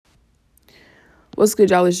What's good,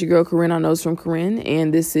 y'all? It's your girl, Corinne on Notes from Corinne,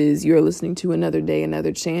 and this is You're Listening to Another Day,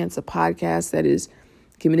 Another Chance, a podcast that is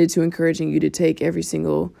committed to encouraging you to take every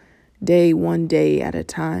single day, one day at a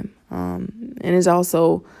time, and is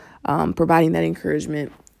also providing that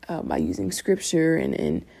encouragement by using scripture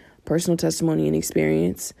and personal testimony and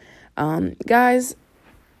experience. Guys,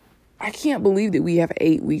 I can't believe that we have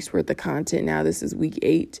 8 weeks worth of content now. This is week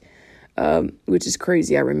 8, which is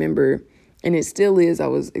crazy. I remember, and it still is, I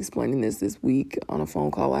was explaining this week on a phone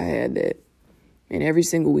call I had, that and every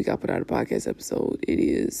single week I put out a podcast episode, it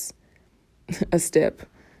is a step.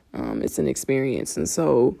 It's an experience. And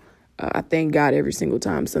so I thank God every single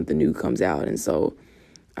time something new comes out. And so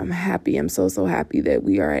I'm happy. I'm so happy that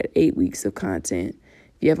we are at 8 weeks of content.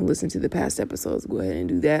 If you haven't listened to the past episodes, go ahead and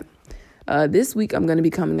do that. This week, I'm going to be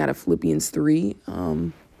coming out of Philippians 3.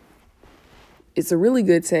 It's a really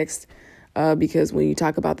good text because when you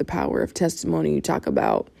talk about the power of testimony, you talk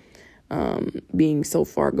about being so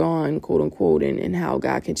far gone, quote unquote, and how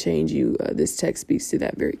God can change you. This text speaks to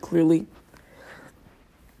that very clearly.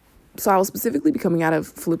 So I will specifically be coming out of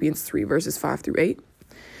Philippians 3, verses 5 through 8.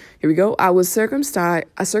 Here we go. I was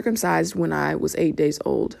circumcised when I was 8 days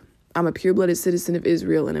old. I'm a pure-blooded citizen of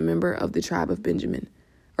Israel and a member of the tribe of Benjamin,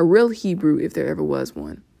 a real Hebrew if there ever was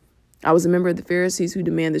one. I was a member of the Pharisees who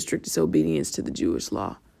demand the strictest obedience to the Jewish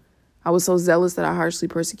law. I was so zealous that I harshly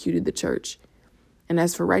persecuted the church. And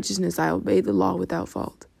as for righteousness, I obeyed the law without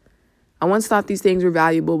fault. I once thought these things were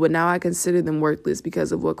valuable, but now I consider them worthless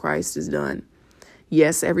because of what Christ has done.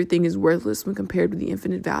 Yes, everything is worthless when compared with the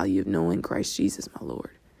infinite value of knowing Christ Jesus, my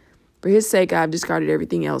Lord. For his sake, I have discarded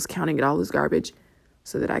everything else, counting it all as garbage,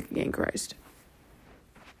 so that I can gain Christ.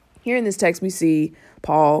 Here in this text, we see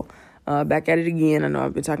Paul back at it again. I know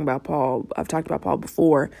I've been talking about Paul. I've talked about Paul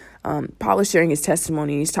before. Paul is sharing his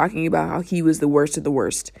testimony. He's talking about how he was the worst of the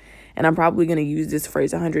worst. And I'm probably going to use this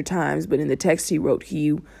phrase 100 times, but in the text he wrote,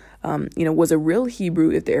 he was a real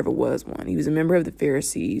Hebrew if there ever was one. He was a member of the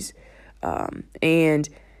Pharisees. And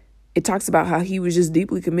it talks about how he was just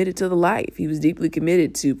deeply committed to the life. He was deeply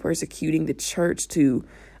committed to persecuting the church, to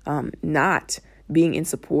not being in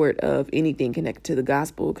support of anything connected to the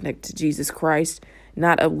gospel, connected to Jesus Christ,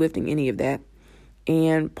 not uplifting any of that.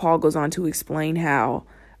 And Paul goes on to explain how,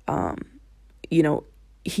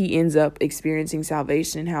 he ends up experiencing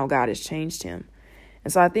salvation and how God has changed him.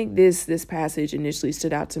 And so I think this passage initially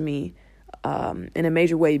stood out to me in a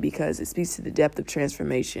major way because it speaks to the depth of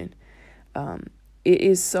transformation. It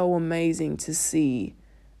is so amazing to see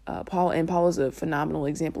Paul, and Paul is a phenomenal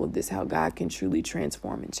example of this, how God can truly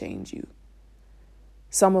transform and change you.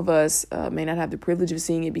 Some of us may not have the privilege of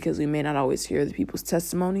seeing it because we may not always hear the people's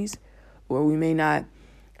testimonies, or we may not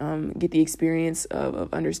get the experience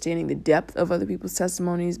of understanding the depth of other people's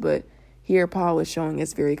testimonies. But here Paul is showing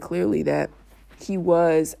us very clearly that he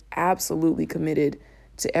was absolutely committed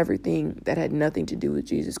to everything that had nothing to do with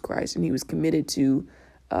Jesus Christ. And he was committed to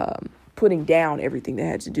putting down everything that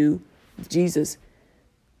had to do with Jesus,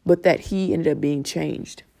 but that he ended up being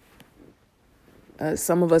changed.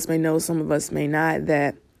 Some of us may know, some of us may not,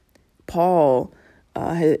 that Paul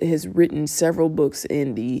has written several books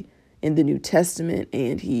in the New Testament,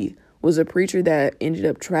 and he was a preacher that ended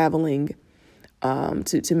up traveling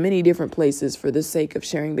to many different places for the sake of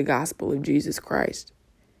sharing the gospel of Jesus Christ.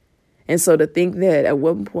 And so to think that at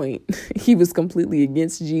one point he was completely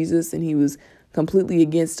against Jesus and he was completely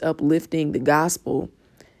against uplifting the gospel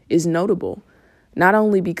is notable, not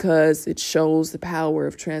only because it shows the power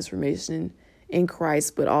of transformation in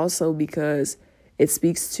Christ, but also because it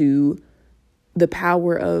speaks to the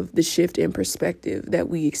power of the shift in perspective that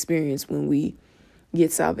we experience when we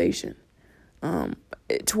get salvation.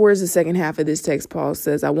 Towards the second half of this text, Paul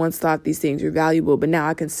says, I once thought these things were valuable, but now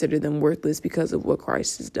I consider them worthless because of what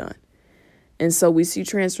Christ has done. And so we see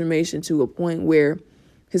transformation to a point where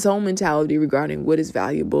his whole mentality regarding what is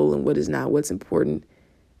valuable and what is not, what's important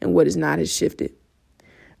and what is not, has shifted.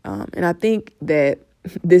 And I think that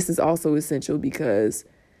this is also essential because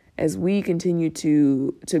as we continue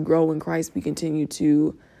to grow in Christ, we continue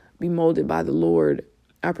to be molded by the Lord,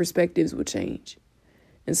 our perspectives will change.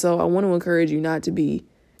 And so I want to encourage you not to be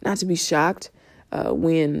shocked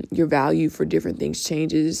when your value for different things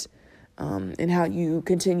changes, and how you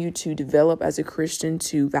continue to develop as a Christian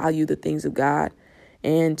to value the things of God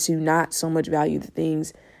and to not so much value the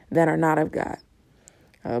things that are not of God.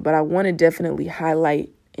 But I want to definitely highlight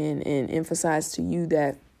and emphasize to you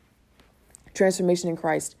that transformation in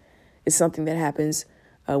Christ is something that happens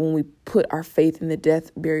when we put our faith in the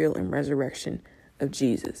death, burial, and resurrection of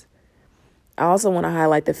Jesus. I also want to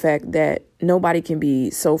highlight the fact that nobody can be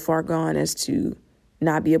so far gone as to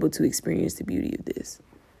not be able to experience the beauty of this.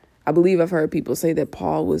 I believe I've heard people say that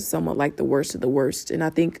Paul was somewhat like the worst of the worst. And I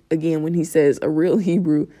think, again, when he says a real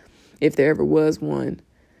Hebrew, if there ever was one,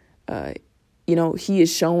 he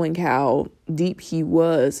is showing how deep he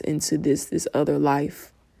was into this other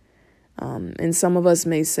life. And some of us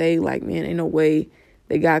may say, like, man, ain't no way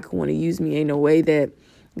that God could want to use me. Ain't no way that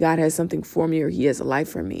God has something for me or he has a life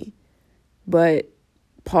for me. But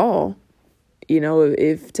Paul,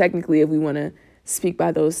 if we want to speak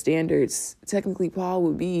by those standards, technically Paul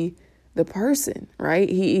would be the person, right?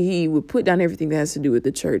 He would put down everything that has to do with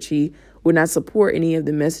the church. He would not support any of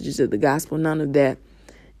the messages of the gospel, none of that.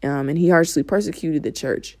 And he harshly persecuted the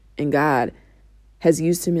church, and God has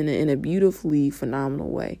used him in a beautifully phenomenal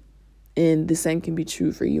way. And the same can be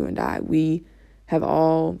true for you and I. We have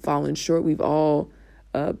all fallen short. We've all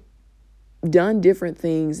done different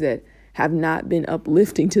things that have not been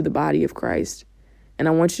uplifting to the body of Christ. And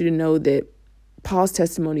I want you to know that Paul's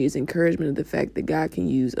testimony is encouragement of the fact that God can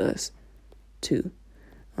use us too.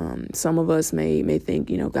 Some of us may think,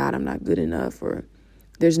 God, I'm not good enough, or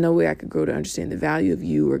there's no way I could grow to understand the value of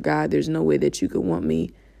you, or God, there's no way that you could want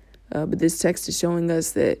me. But this text is showing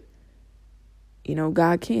us that,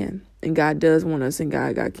 God can, and God does want us, and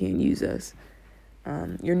God can use us.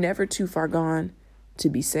 You're never too far gone to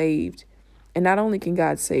be saved. And not only can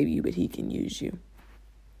God save you, but he can use you.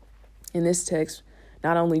 In this text,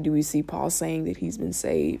 not only do we see Paul saying that he's been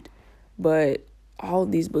saved, but all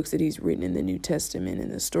of these books that he's written in the New Testament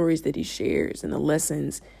and the stories that he shares and the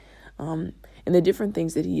lessons and the different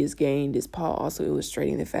things that he has gained is Paul also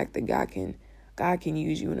illustrating the fact that God can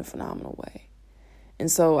use you in a phenomenal way.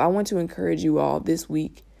 And so I want to encourage you all this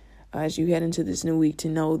week as you head into this new week to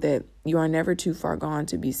know that you are never too far gone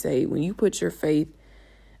to be saved. When you put your faith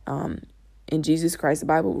in Jesus Christ, the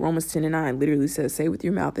Bible, Romans 10:9 literally says, say with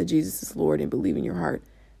your mouth that Jesus is Lord and believe in your heart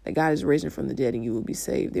that God is raised from the dead and you will be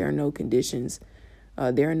saved. There are no conditions.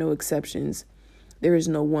 There are no exceptions. There is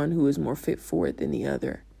no one who is more fit for it than the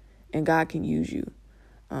other. And God can use you.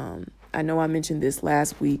 I know I mentioned this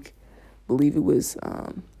last week. I believe it was,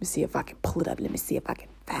 let me see if I can pull it up. Let me see if I can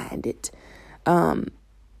find it.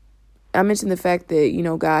 I mentioned the fact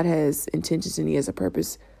that, God has intentions and he has a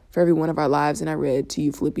purpose for every one of our lives. And I read to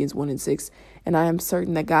you Philippians 1:6. And I am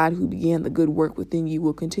certain that God who began the good work within you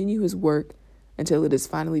will continue his work until it is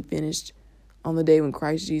finally finished on the day when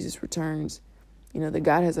Christ Jesus returns. That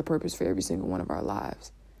God has a purpose for every single one of our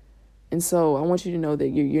lives. And so I want you to know that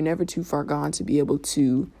you're never too far gone to be able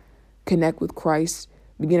to connect with Christ,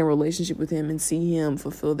 begin a relationship with him, and see him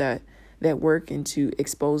fulfill that work and to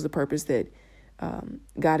expose the purpose that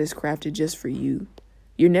God has crafted just for you.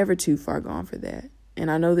 You're never too far gone for that.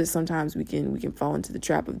 And I know that sometimes we can fall into the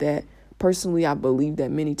trap of that. Personally, I believe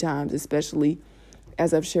that many times, especially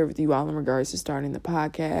as I've shared with you all in regards to starting the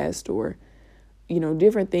podcast or,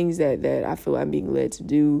 different things that I feel I'm being led to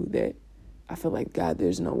do that I feel like, God,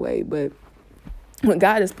 there's no way. But when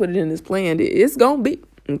God has put it in his plan, it's going to be,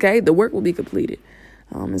 okay? The work will be completed.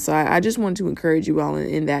 And so I just want to encourage you all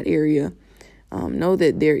in that area. Know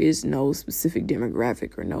that there is no specific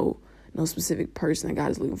demographic or no specific person that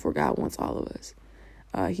God is looking for. God wants all of us.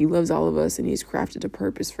 He loves all of us, and he's crafted a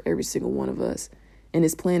purpose for every single one of us. And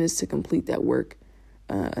his plan is to complete that work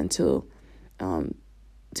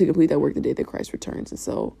to complete that work the day that Christ returns. And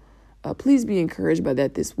so please be encouraged by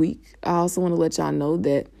that this week. I also want to let y'all know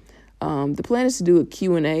that the plan is to do a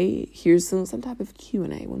Q&A here soon, some type of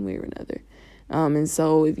Q&A one way or another. And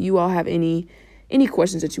so if you all have any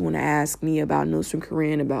questions that you want to ask me about Notes from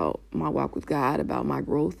Corinne, about my walk with God, about my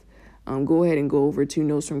growth, go ahead and go over to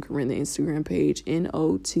Notes from Corinne, the Instagram page,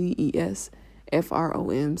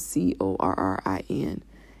 NOTESFROMCORRIN,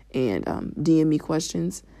 and DM me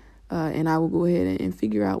questions, and I will go ahead and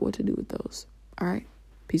figure out what to do with those. All right.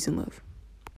 Peace and love.